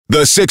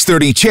The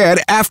 6:30 CHED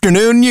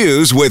Afternoon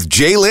News with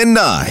Jaylen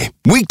Nye.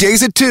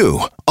 Weekdays at 2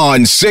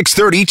 on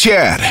 6:30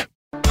 CHED.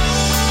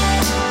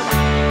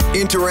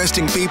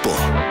 Interesting people,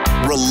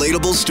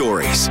 relatable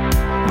stories,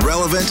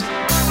 relevant,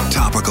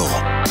 topical.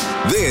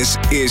 This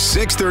is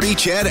 6:30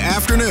 CHED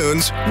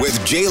Afternoons with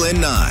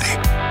Jaylen Nye.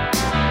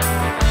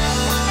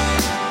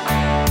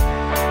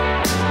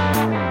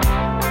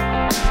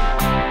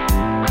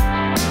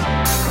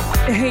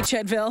 Hey,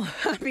 Chedville.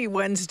 Happy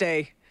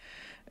Wednesday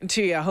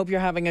to you. I hope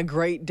you're having a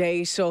great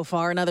day so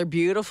far. Another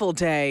beautiful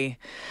day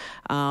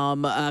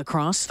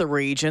across the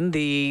region.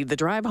 The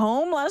drive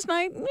home last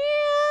night,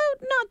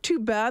 not too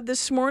bad.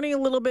 This morning, a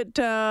little bit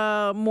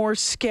more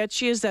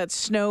sketchy as that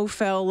snow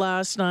fell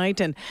last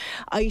night and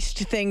iced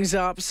things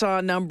up. Saw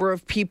a number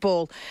of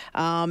people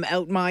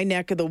out my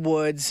neck of the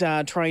woods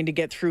trying to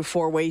get through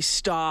four-way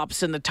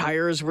stops, and the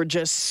tires were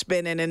just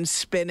spinning and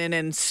spinning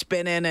and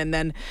spinning. And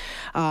then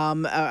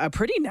a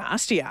pretty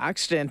nasty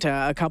accident.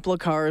 A couple of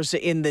cars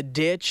in the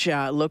ditch.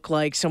 Looked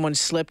like someone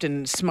slipped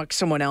and smucked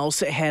someone else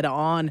head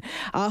on.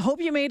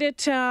 Hope you made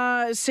it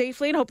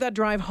safely, and hope that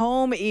drive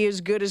home is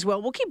good as well.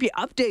 We'll keep you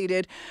updated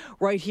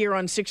right here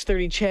on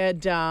 6:30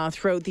 CHED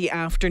throughout the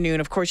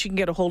afternoon. Of course, you can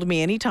get a hold of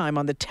me anytime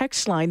on the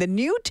text line, the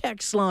new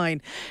text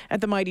line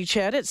at the Mighty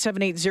CHED at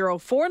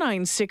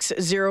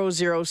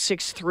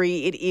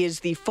 780-496-0063. It is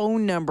the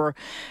phone number,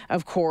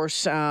 of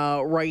course,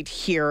 right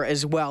here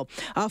as well.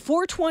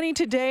 4:20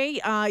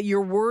 today,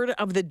 your word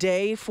of the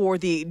day for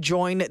the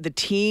Join the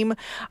Team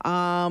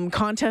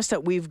contest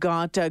that we've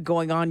got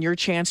going on. Your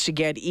chance to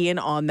get in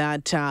on that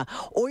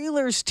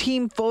Oilers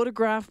team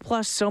photograph,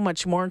 plus so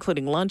much more,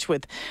 including lunch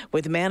with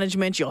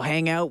management. You'll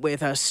hang out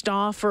with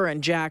Stauffer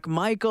and Jack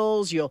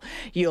Michaels. You'll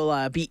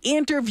be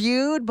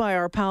interviewed by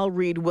our pal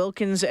Reed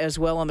Wilkins as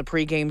well on the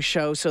pregame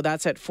show. So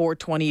that's at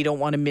 4:20. You don't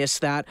want to miss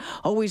that.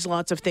 Always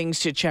lots of things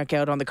to check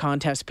out on the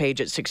contest page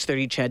at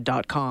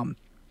 630ched.com.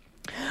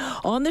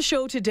 On the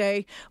show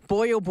today,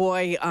 boy, oh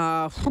boy,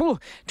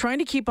 trying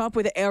to keep up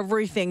with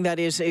everything that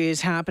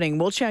is happening.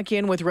 We'll check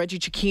in with Reggie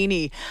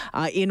Cecchini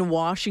in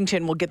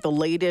Washington. We'll get the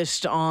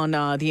latest on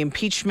the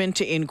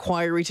impeachment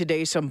inquiry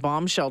today, some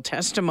bombshell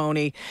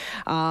testimony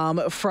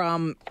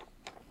from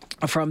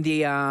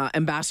the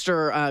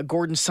Ambassador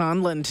Gordon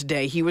Sondland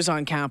today. He was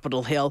on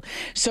Capitol Hill.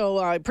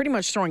 So pretty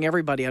much throwing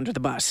everybody under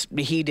the bus.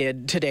 He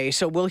did today.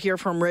 So we'll hear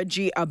from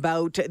Reggie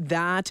about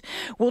that.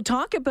 We'll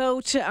talk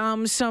about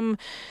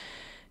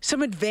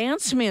some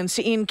advancements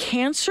in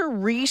cancer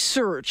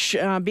research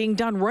being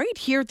done right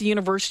here at the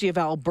University of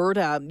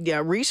Alberta.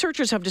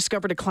 Researchers have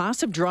discovered a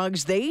class of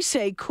drugs they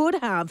say could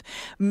have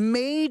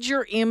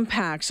major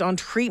impacts on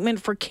treatment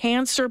for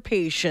cancer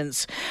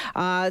patients.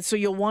 So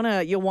you'll want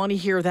to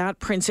hear that.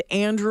 Prince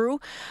Andrew,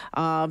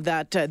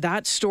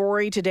 that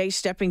story today,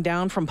 stepping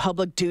down from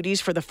public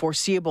duties for the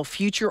foreseeable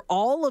future.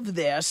 All of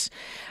this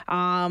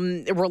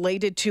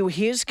related to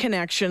his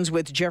connections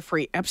with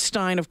Jeffrey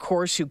Epstein, of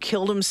course, who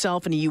killed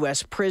himself in a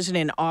U.S. prison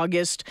in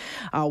August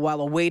while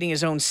awaiting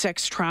his own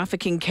sex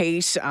trafficking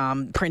case.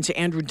 Prince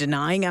Andrew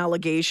denying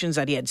allegations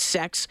that he had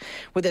sex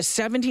with a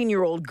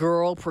 17-year-old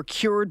girl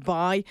procured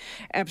by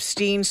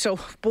Epstein. So,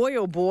 boy,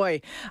 oh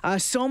boy,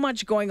 so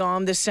much going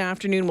on this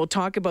afternoon. We'll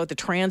talk about the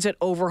transit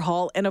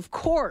overhaul. And, of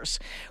course,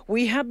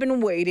 we have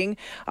been waiting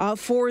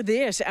for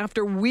this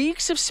after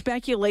weeks of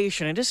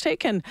speculation. It has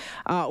taken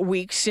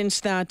weeks since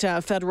that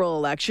federal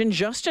election.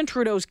 Justin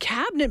Trudeau's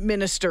cabinet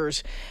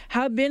ministers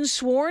have been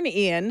sworn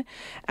in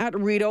at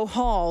Rideau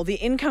Hall. The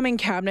incoming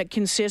cabinet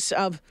consists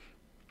of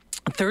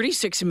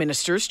 36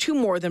 ministers, two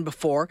more than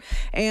before,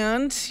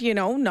 and,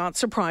 not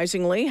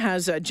surprisingly,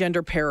 has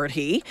gender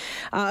parity.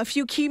 A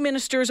few key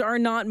ministers are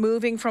not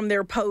moving from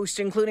their post,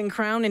 including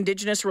Crown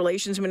Indigenous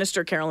Relations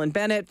Minister Carolyn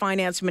Bennett,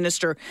 Finance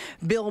Minister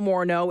Bill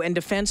Morneau, and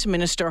Defence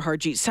Minister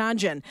Harjit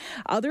Sajjan.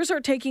 Others are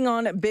taking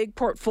on big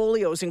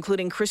portfolios,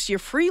 including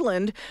Chrystia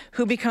Freeland,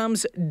 who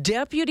becomes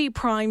Deputy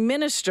Prime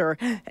Minister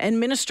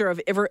and Minister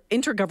of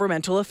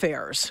Intergovernmental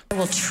Affairs. I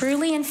will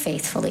truly and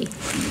faithfully,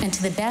 and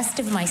to the best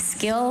of my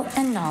skill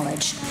and knowledge,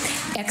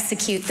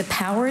 execute the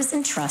powers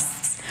and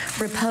trusts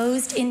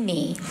reposed in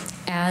me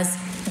as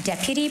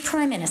Deputy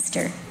Prime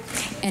Minister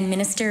and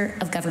Minister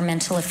of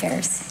Governmental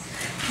Affairs.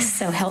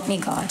 So help me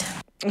God.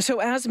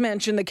 So as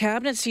mentioned, the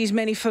cabinet sees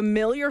many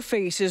familiar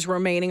faces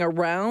remaining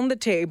around the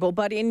table,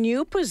 but in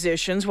new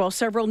positions, while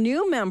several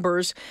new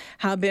members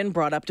have been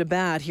brought up to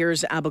bat.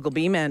 Here's Abigail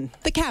Beeman.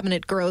 The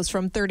cabinet grows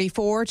from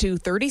 34 to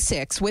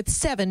 36, with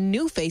 7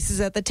 new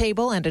faces at the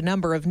table and a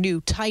number of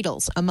new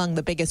titles. Among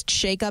the biggest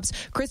shakeups,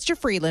 Chrystia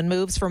Freeland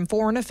moves from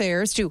Foreign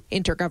Affairs to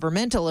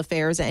Intergovernmental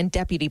Affairs and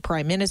Deputy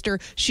Prime Minister.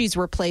 She's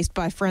replaced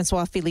by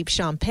Francois-Philippe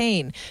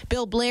Champagne.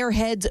 Bill Blair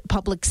heads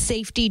Public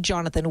Safety.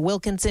 Jonathan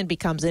Wilkinson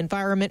becomes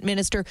Environment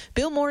Minister.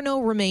 Bill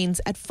Morneau remains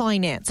at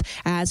Finance.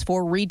 As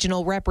for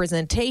regional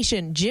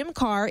representation, Jim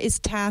Carr is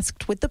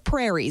tasked with the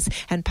Prairies,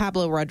 and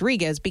Pablo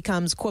Rodriguez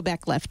becomes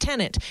Quebec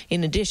Lieutenant,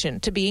 in addition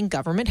to being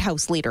Government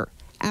House Leader.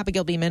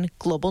 Abigail Beeman,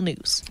 Global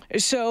News.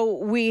 So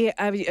we,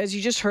 as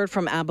you just heard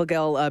from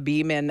Abigail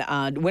Beeman,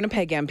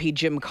 Winnipeg MP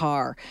Jim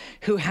Carr,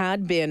 who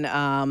had been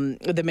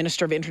the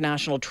Minister of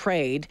International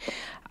Trade,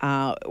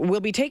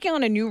 will be taking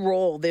on a new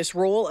role, this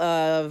role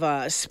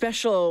of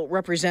special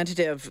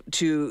representative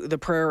to the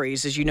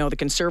prairies. As you know, the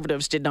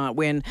Conservatives did not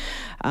win.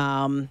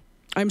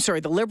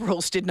 The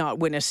Liberals did not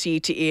win a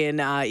seat in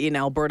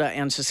Alberta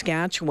and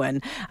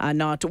Saskatchewan.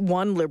 Not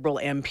one Liberal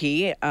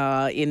MP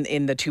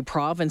in the two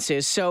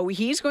provinces. So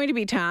he's going to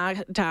be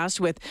tasked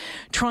with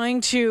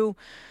trying to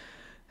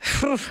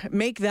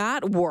make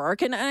that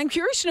work. And I'm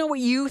curious to know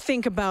what you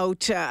think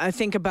about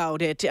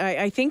it.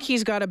 I think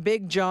he's got a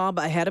big job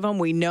ahead of him.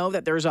 We know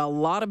that there's a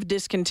lot of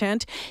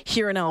discontent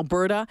here in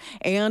Alberta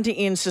and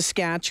in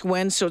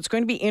Saskatchewan, so it's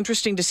going to be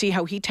interesting to see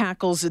how he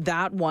tackles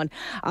that one.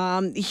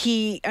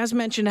 He, as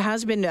mentioned,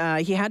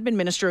 he had been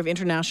Minister of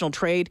International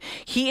Trade.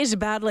 He is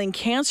battling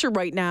cancer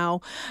right now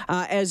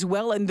as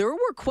well, and there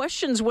were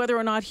questions whether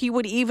or not he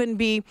would even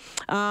be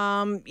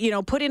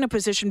put in a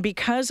position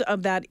because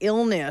of that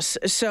illness.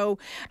 So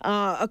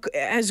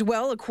as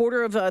well, a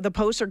quarter of the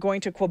posts are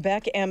going to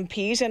Quebec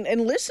MPs.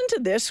 And listen to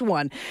this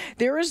one.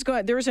 There is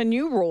a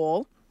new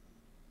role.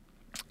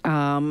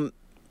 Mona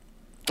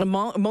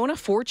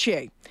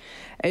Fortier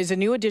is a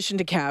new addition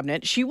to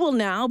cabinet. She will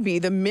now be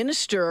the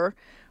Minister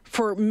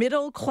for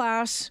Middle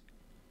Class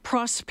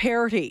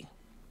Prosperity.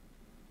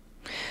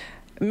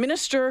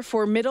 Minister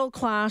for Middle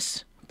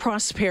Class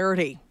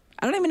Prosperity.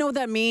 I don't even know what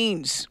that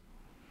means.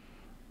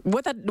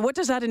 What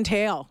does that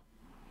entail?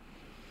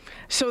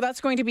 So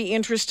that's going to be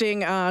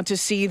interesting to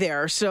see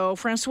there. So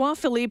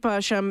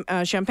François-Philippe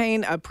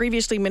Champagne,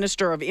 previously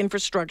Minister of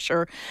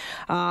Infrastructure,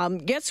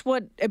 gets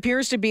what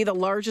appears to be the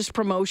largest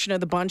promotion of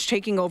the bunch,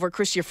 taking over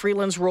Chrystia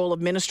Freeland's role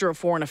of Minister of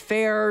Foreign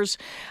Affairs.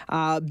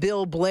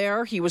 Bill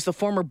Blair, he was the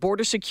former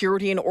Border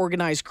Security and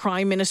Organized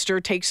Crime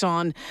Minister, takes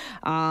on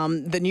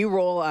the new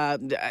role,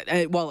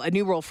 a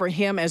new role for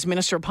him as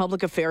Minister of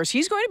Public Affairs.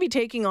 He's going to be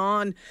taking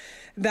on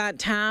that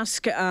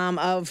task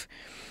of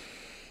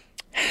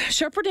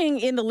shepherding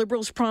in the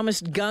Liberals'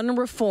 promised gun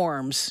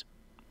reforms.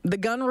 The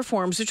gun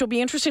reforms, which will be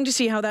interesting to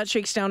see how that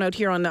shakes down out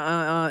here in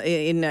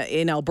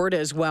Alberta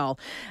as well,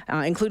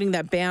 including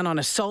that ban on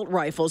assault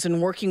rifles and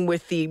working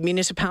with the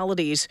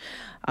municipalities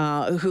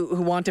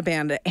who want to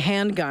ban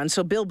handguns.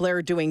 So Bill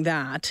Blair doing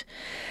that.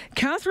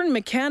 Catherine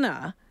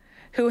McKenna,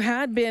 who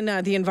had been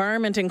the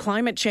Environment and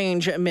Climate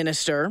Change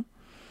Minister,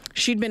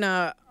 she'd been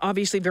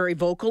obviously very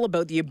vocal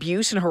about the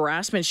abuse and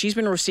harassment she's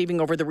been receiving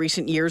over the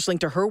recent years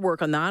linked to her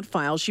work on that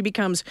file. She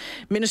becomes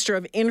Minister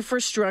of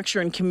Infrastructure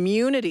and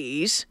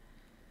Communities.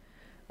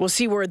 We'll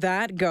see where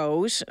that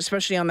goes,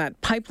 especially on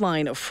that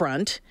pipeline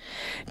front.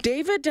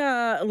 David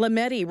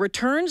Lametti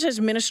returns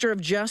as Minister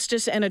of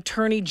Justice and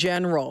Attorney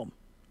General.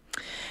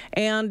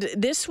 And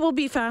this will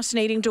be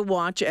fascinating to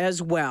watch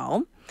as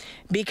well,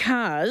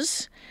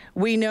 because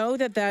we know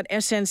that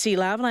SNC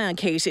Lavalin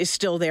case is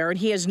still there, and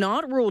he has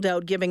not ruled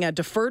out giving a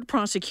deferred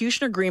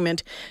prosecution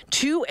agreement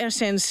to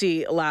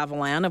SNC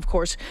Lavalin. Of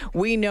course,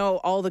 we know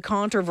all the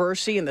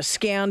controversy and the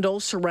scandal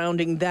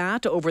surrounding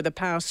that over the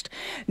past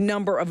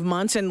number of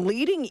months and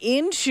leading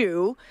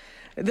into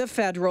the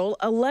federal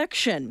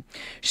election.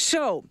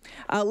 So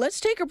let's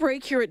take a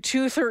break here at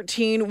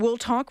 2:13. We'll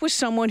talk with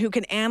someone who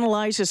can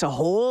analyze this a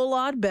whole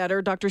lot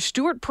better. Dr.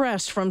 Stuart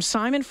Prest from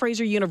Simon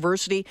Fraser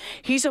University.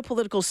 He's a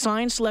political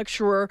science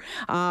lecturer.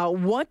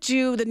 What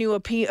do the new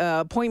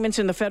appointments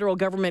in the federal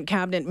government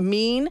cabinet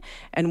mean,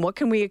 and what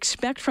can we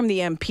expect from the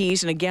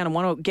MPs? And again, I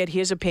want to get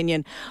his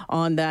opinion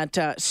on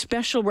that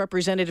special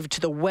representative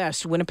to the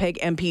West, Winnipeg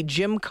MP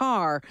Jim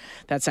Carr.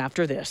 That's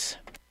after this.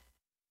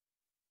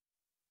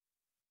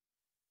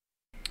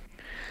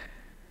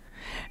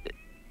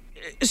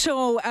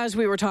 So, as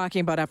we were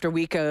talking about, after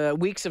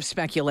weeks of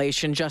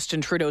speculation,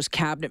 Justin Trudeau's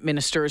cabinet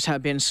ministers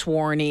have been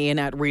sworn in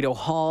at Rideau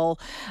Hall.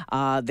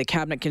 The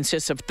cabinet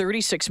consists of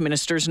 36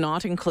 ministers,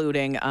 not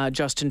including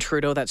Justin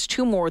Trudeau. That's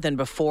two more than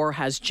before,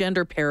 has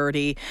gender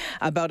parity.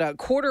 About a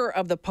quarter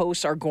of the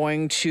posts are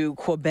going to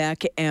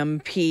Quebec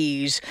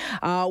MPs.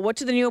 What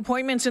do the new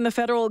appointments in the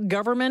federal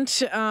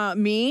government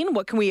mean?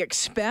 What can we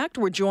expect?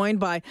 We're joined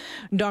by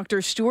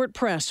Dr. Stuart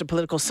Prest, a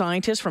political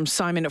scientist from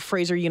Simon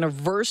Fraser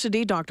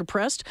University. Dr.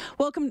 Prest,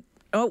 welcome.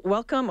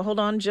 Hold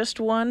on just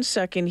 1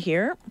 second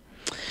here.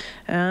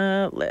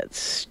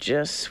 Let's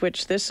just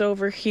switch this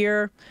over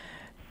here.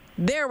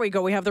 There we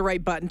go. We have the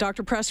right button.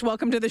 Dr. Prest,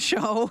 welcome to the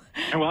show.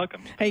 You're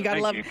welcome. Hey, you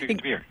gotta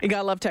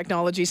love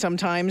technology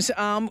sometimes.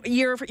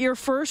 Your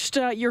first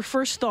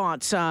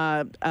thoughts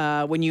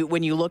when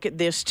you look at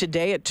this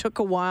today. It took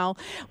a while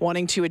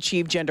wanting to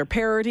achieve gender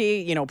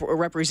parity,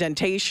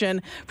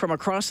 representation from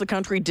across the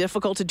country.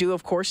 Difficult to do,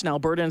 of course, in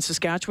Alberta and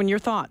Saskatchewan. Your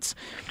thoughts?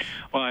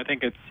 Well, I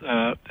think it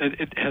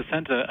has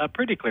sent a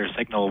pretty clear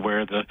signal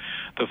where the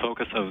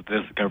focus of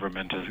this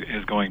government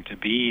is going to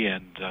be,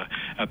 and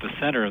at the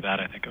center of that,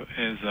 I think,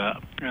 is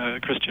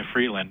Chrystia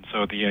Freeland.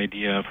 So the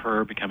idea of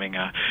her becoming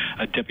a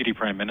deputy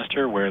prime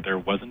minister, where there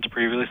wasn't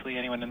previously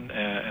anyone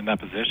in that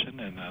position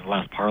in the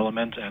last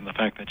parliament, and the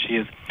fact that she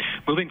is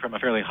moving from a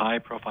fairly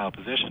high-profile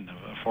position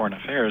of foreign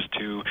affairs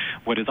to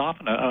what is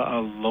often a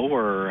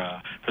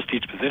lower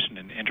prestige position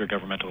in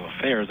intergovernmental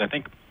affairs. I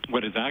think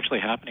what is actually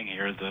happening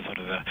here is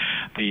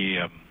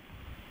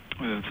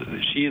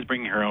she is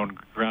bringing her own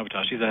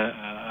gravitas. She's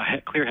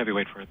a clear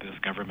heavyweight for this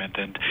government,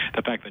 and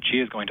the fact that she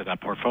is going to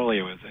that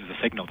portfolio is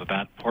a signal that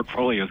that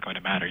portfolio is going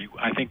to matter.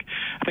 I think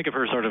of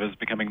her sort of as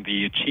becoming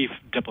the chief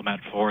diplomat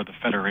for the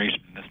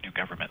Federation in this new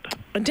government.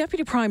 A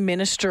deputy prime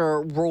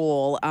minister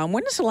role.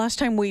 When is the last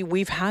time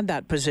we've had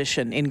that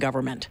position in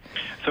government?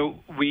 So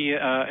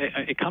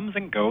it comes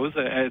and goes.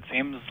 It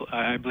seems.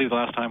 I believe the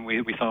last time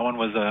we saw one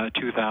was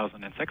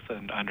 2006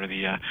 under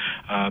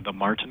the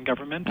Martin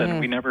government, and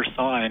we never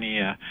saw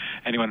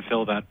anyone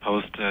fill that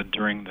post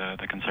during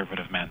the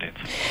Conservative mandates.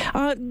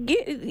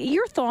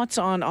 Your thoughts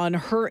on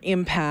her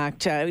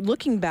impact,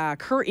 looking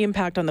back, her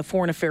impact on the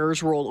foreign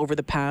affairs role over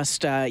the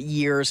past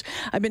years.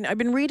 I've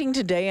been reading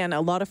today, and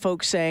a lot of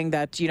folks saying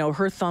that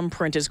her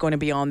thumbprint is going to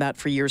be on that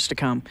for years to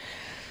come.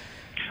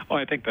 Well,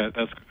 I think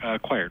that's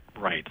quite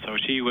right. So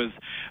she was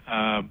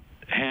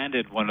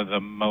handed one of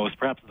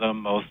perhaps the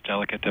most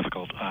delicate,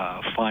 difficult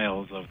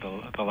files of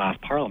the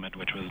last Parliament,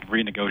 which was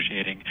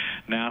renegotiating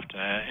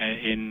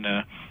NAFTA in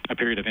a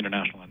period of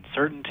international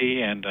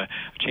uncertainty and a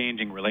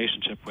changing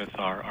relationship with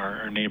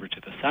our neighbor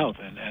to the south.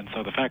 And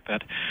so the fact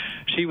that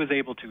she was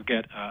able to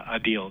get a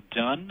deal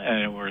done,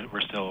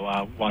 we're still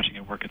watching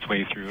it work its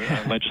way through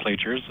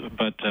legislatures,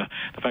 but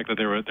the fact that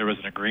there was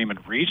an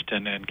agreement reached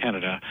and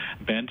Canada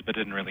bent but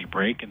didn't really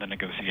break in the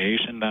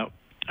negotiation, that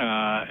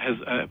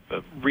has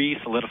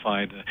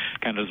re-solidified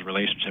Canada's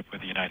relationship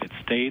with the United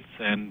States,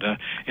 and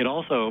it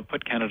also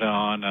put Canada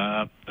on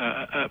a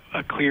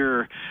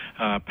clear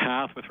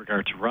path with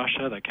regard to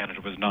Russia, that Canada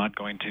was not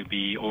going to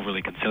be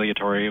overly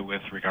conciliatory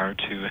with regard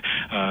to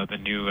the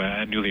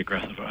newly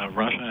aggressive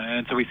Russia.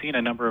 And so we've seen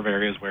a number of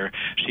areas where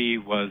she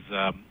was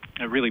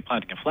really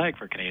planting a flag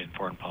for Canadian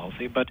foreign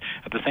policy, but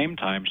at the same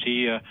time,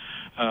 she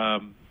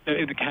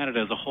in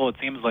Canada as a whole, it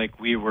seems like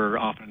we were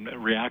often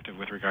reactive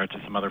with regard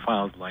to some other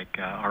files, like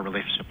our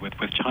relationship with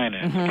China.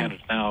 And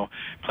Canada's now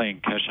playing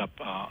catch up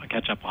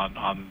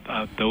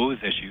on those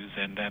issues,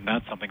 and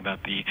that's something that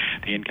the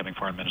incoming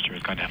foreign minister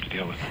is going to have to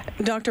deal with.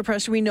 Dr.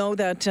 Press, we know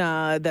that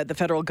that the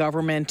federal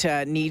government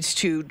needs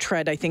to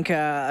tread, I think,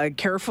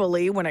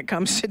 carefully when it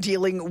comes to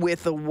dealing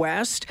with the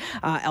West,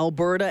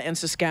 Alberta and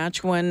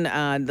Saskatchewan.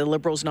 The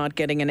Liberals not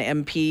getting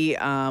an MP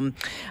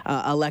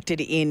elected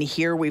in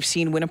here. We've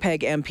seen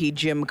Winnipeg MP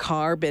Jim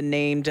Carr been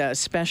named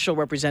special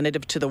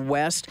representative to the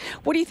West.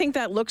 What do you think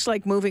that looks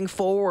like moving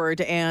forward?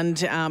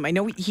 And I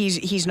know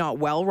he's not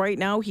well right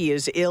now. He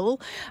is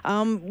ill.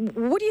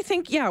 What do you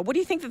think? Yeah, what do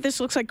you think that this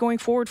looks like going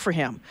forward for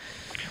him?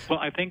 Well,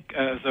 I think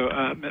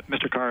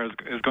Mr. Carr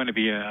is going to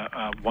be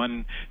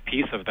one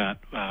piece of that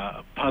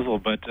puzzle,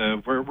 but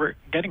we're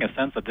getting a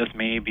sense that this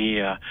may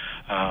be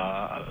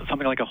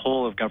something like a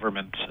whole of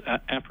government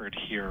effort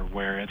here,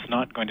 where it's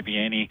not going to be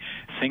any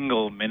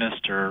single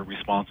minister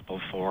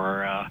responsible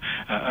for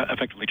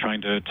effectively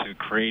trying to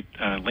create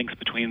links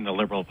between the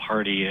Liberal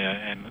Party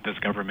and this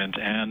government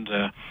and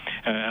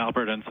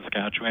Alberta and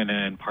Saskatchewan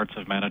and parts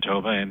of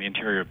Manitoba and the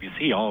interior of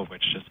BC, all of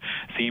which just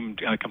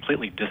seemed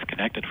completely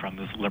disconnected from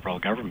this Liberal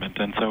government.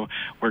 And so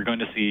we're going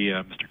to see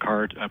Mr.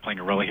 Carr playing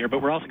a role here,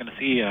 but we're also going to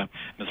see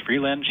Ms.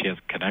 Freeland. She has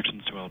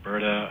connections to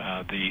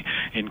Alberta. The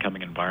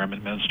incoming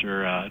Environment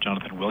Minister,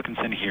 Jonathan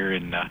Wilkinson, here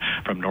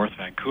from North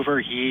Vancouver.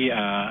 He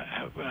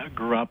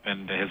grew up,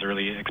 and his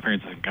early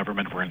experiences in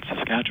government were in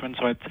Saskatchewan.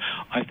 So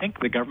I think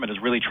the government is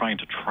really trying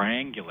to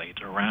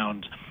triangulate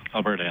around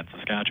Alberta and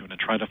Saskatchewan and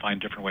try to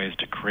find different ways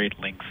to create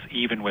links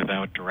even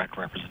without direct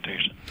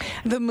representation.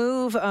 The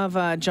move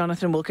of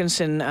Jonathan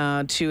Wilkinson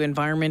to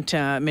Environment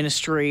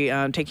Ministry,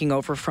 taking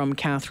over from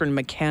Catherine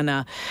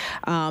McKenna,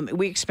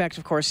 we expect,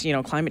 of course,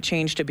 climate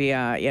change to be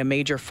a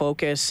major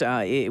focus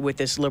with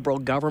this Liberal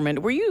government.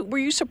 Were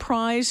you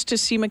surprised to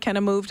see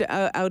McKenna moved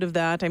out of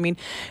that? I mean,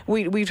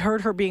 we've heard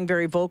her being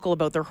very vocal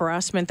about the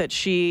harassment that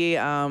she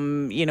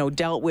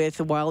dealt with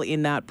while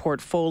in that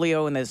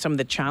portfolio and some of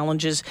the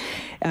challenges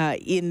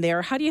in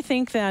there. How do you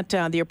think that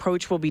the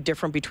approach will be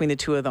different between the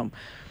two of them?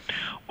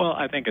 Well,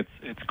 I think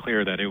it's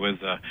clear that it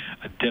was a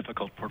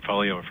difficult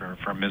portfolio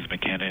for Ms.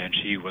 McKenna, and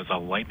she was a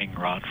lightning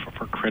rod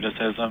for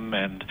criticism,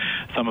 and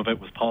some of it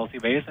was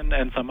policy-based,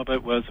 and some of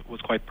it was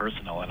quite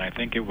personal. And I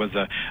think it was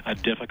a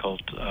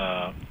difficult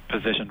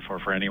position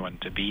for anyone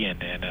to be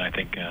in, and I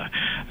think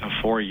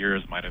 4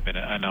 years might have been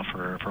enough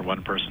for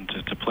one person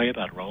to play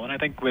that role. And I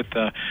think with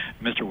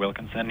Mr.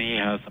 Wilkinson, he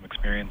has some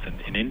experience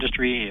in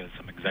industry, he has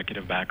some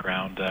executive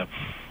background.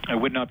 I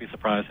would not be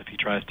surprised if he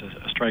tries to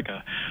strike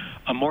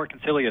a more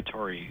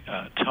conciliatory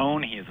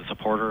tone. He is a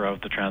supporter of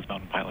the Trans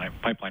Mountain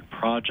Pipeline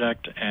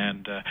project,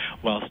 and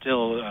while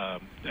still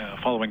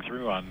following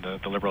through on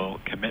the Liberal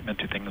commitment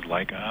to things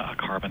like a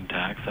carbon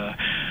tax,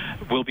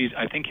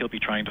 I think he'll be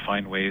trying to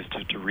find ways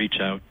to reach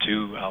out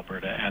to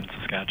Alberta and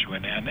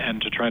Saskatchewan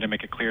and to try to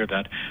make it clear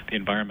that the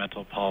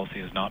environmental policy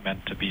is not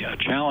meant to be a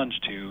challenge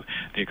to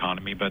the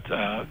economy, but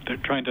they're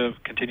trying to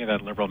continue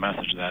that Liberal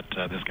message that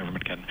this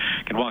government can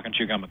walk and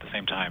chew gum at the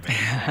same time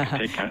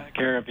and can take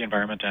care of the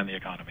environment and the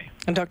economy.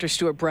 And Dr.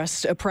 Stuart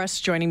Press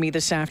joining me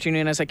this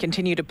afternoon as I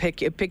continue to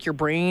pick your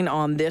brain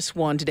on this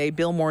one today.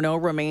 Bill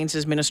Morneau remains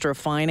as Minister of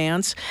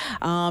Finance.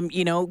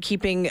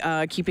 Keeping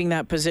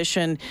that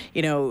position,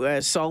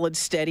 solid,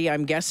 steady,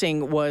 I'm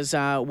guessing was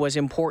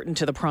important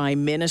to the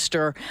Prime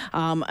Minister.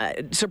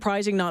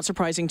 Surprising, not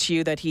surprising to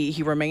you that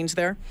he remains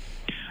there?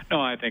 No,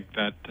 I think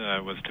that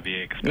was to be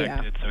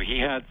expected. Yeah. So he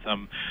had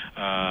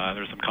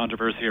there's some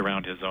controversy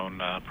around his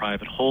own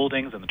private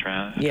holdings and the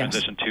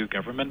transition to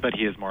government, but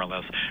he has more or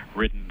less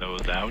written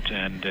those out,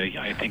 and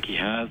I think he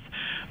has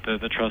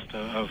the trust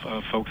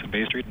of folks in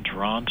Bay Street and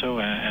Toronto,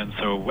 and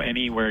so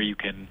anywhere you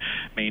can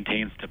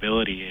maintain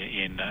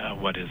stability in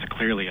what is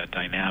clearly a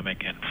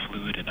dynamic and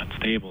fluid and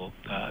unstable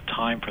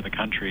time for the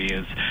country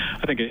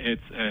I think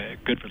it's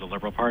good for the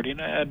Liberal Party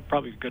and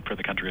probably good for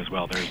the country as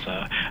well. There's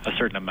a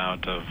certain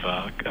amount of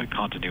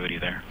continuity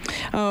there.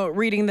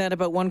 Reading that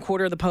about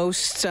 1/4 of the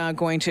posts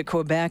going to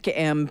Quebec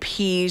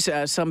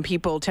MPs. Some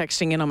people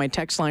texting in on my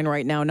text line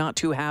right now, not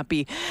too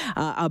happy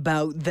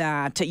about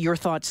that. Your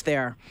thoughts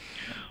there?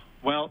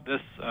 Well,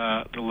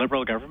 the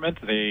Liberal government,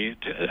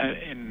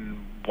 in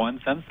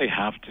one sense, they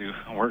have to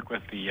work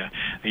with the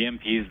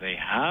MPs they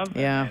have,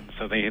 and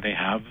so they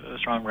have a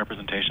strong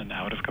representation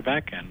out of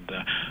Quebec, and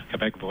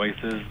Quebec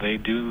voices, they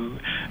do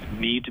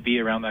need to be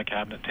around that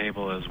cabinet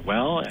table as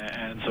well,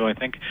 and so I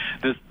think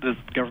this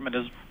government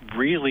is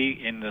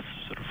really in this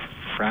sort of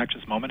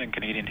fractious moment in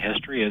Canadian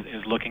history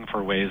is looking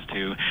for ways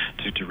to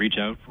reach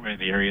out for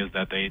the areas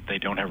that they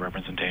don't have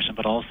representation,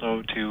 but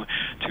also to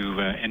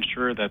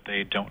ensure that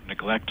they don't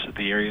neglect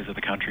the areas of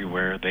the country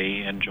where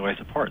they enjoy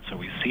support. So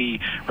we see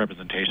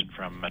representation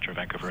from Metro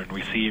Vancouver, and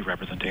we see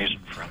representation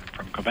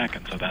from Quebec,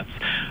 and so that's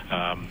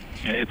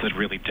it's a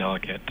really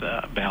delicate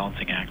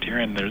balancing act here.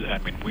 And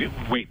we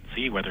wait and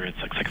see whether it's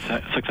a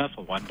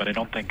successful one, but I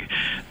don't think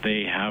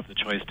they have the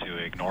choice to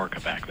ignore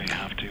Quebec. They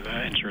have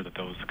to ensure that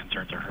those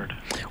concerns are heard.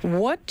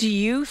 What do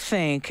you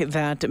think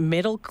that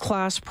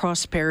middle-class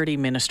prosperity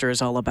minister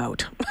is all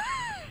about?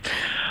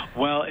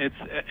 Well, it's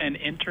an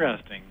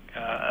interesting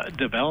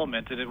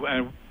development.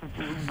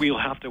 We'll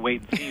have to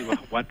wait and see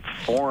what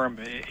form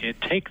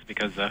it takes,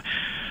 because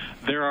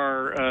there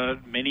are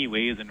many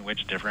ways in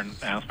which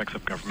different aspects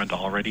of government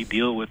already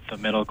deal with the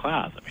middle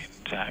class. I mean,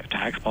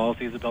 tax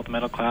policy is about the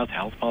middle class,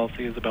 health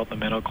policy is about the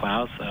middle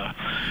class.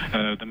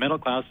 The middle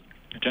class,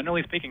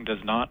 generally speaking,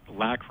 does not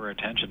lack for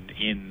attention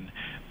in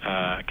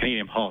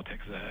Canadian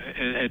politics.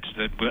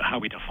 How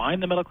we define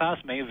the middle class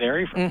may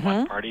vary from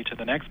one party to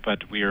the next,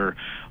 but we're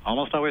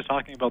almost always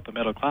talking about the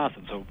middle class,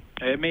 and so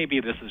maybe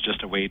this is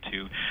just a way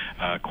to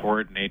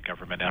coordinate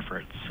government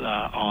efforts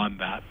on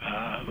that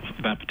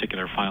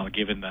particular file,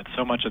 given that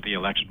so much of the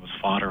election was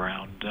fought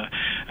around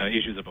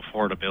issues of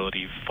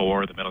affordability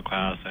for the middle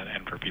class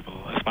and for people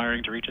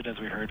aspiring to reach it, as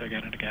we heard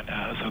again and again.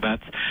 So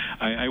that's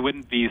I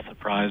wouldn't be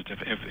surprised if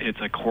it's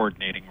a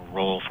coordinating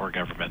role for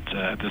government.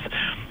 This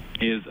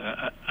is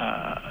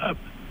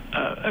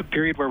a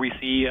period where we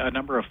see a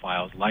number of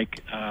files like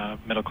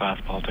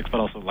middle-class politics, but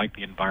also like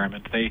the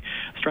environment. They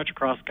stretch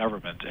across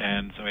government,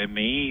 and so it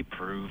may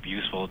prove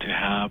useful to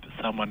have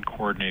someone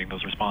coordinating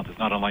those responses,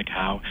 not unlike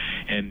how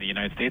in the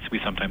United States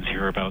we sometimes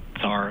hear about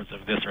czars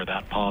of this or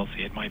that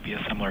policy. It might be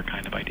a similar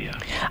kind of idea.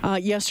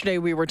 Yesterday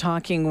we were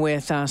talking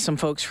with some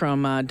folks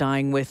from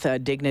Dying with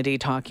Dignity,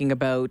 talking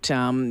about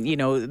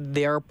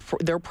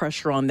their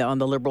pressure on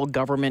the Liberal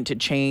government to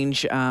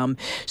change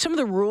some of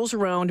the rules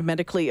around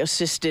medically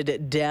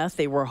assisted death.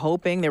 They were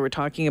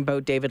talking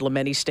about David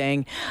Lametti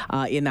staying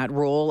in that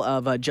role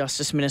of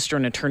Justice Minister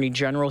and Attorney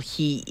General.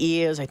 He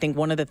is, I think,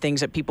 one of the things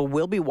that people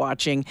will be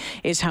watching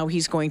is how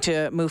he's going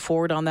to move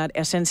forward on that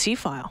SNC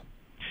file.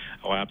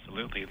 Oh,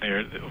 absolutely.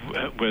 There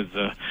was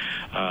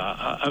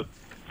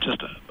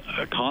just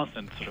a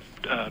constant sort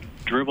of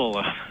dribble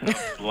of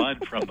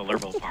blood from the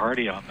Liberal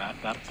Party on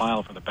that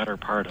file for the better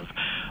part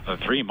of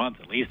 3 months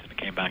at least, and it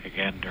came back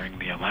again during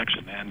the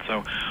election. And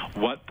so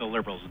what the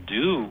Liberals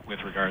do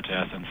with regard to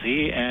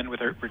SNC and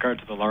with regard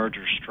to the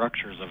larger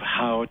structures of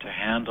how to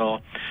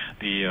handle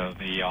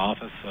the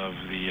office of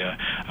the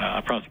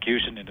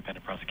prosecution,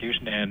 independent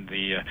prosecution, and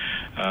the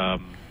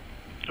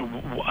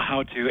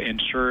how to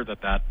ensure that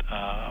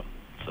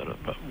sort of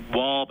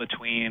wall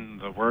between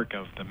the work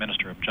of the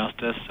Minister of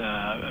Justice,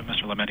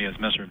 Mr. Lametti as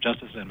Minister of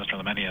Justice, and Mr.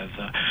 Lametti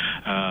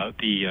as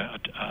the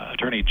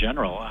Attorney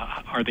General.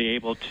 Are they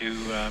able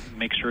to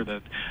make sure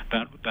that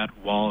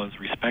wall is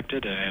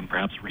respected and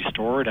perhaps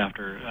restored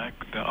after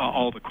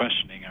all the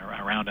questioning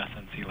around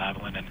SNC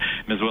Lavalin and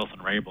Ms.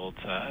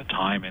 Wilson-Raybould's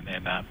time in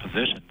that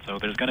position? So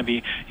there's going to be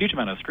a huge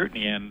amount of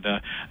scrutiny, and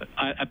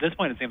at this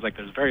point it seems like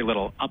there's very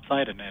little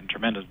upside and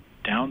tremendous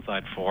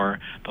downside for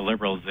the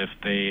Liberals if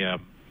they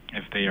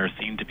if they are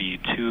seen to be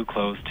too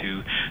close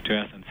to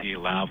SNC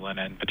Lavalin,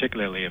 and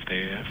particularly if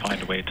they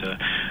find a way to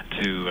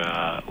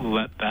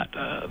let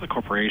the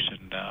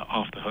corporation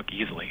off the hook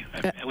easily.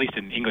 At least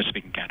in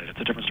English-speaking Canada, it's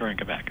a different story in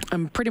Quebec.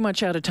 I'm pretty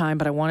much out of time,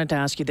 but I wanted to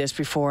ask you this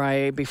before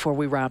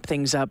we wrap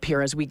things up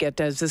here. As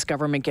this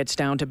government gets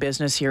down to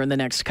business here in the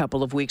next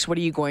couple of weeks, what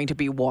are you going to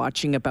be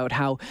watching about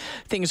how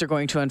things are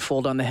going to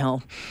unfold on the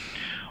Hill?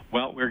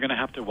 Well, we're going to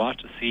have to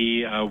watch to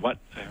see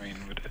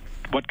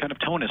what kind of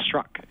tone is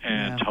struck,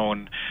 and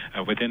tone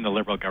within the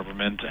Liberal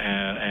government,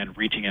 and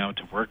reaching out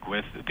to work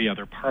with the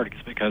other parties,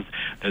 because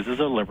this is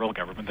a Liberal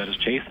government that is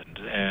chastened,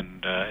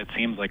 and it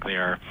seems like they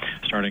are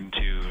starting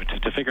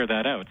to figure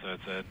that out. So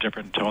it's a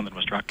different tone than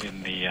was struck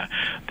in the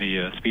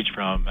speech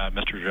from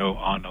Mr. Joe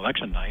on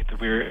election night.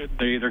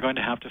 They're going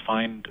to have to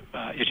find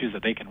issues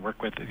that they can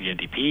work with the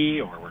NDP,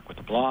 or work with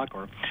the Bloc,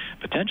 or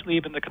potentially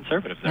even the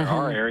Conservatives. There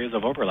are areas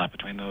of overlap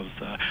between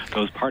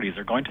those parties.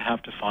 They're going to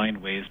have to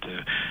find ways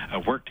to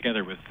work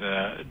together with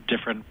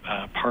different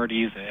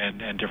parties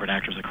and different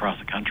actors across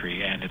the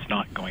country, and it's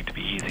not going to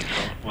be easy.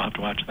 So we'll have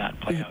to watch that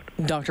play out.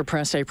 Dr.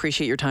 Press, I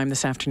appreciate your time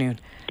this afternoon.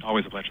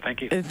 Always a pleasure.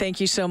 Thank you. Thank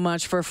you so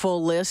much. For a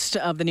full list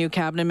of the new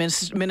cabinet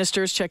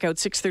ministers, check out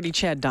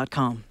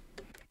 630ched.com.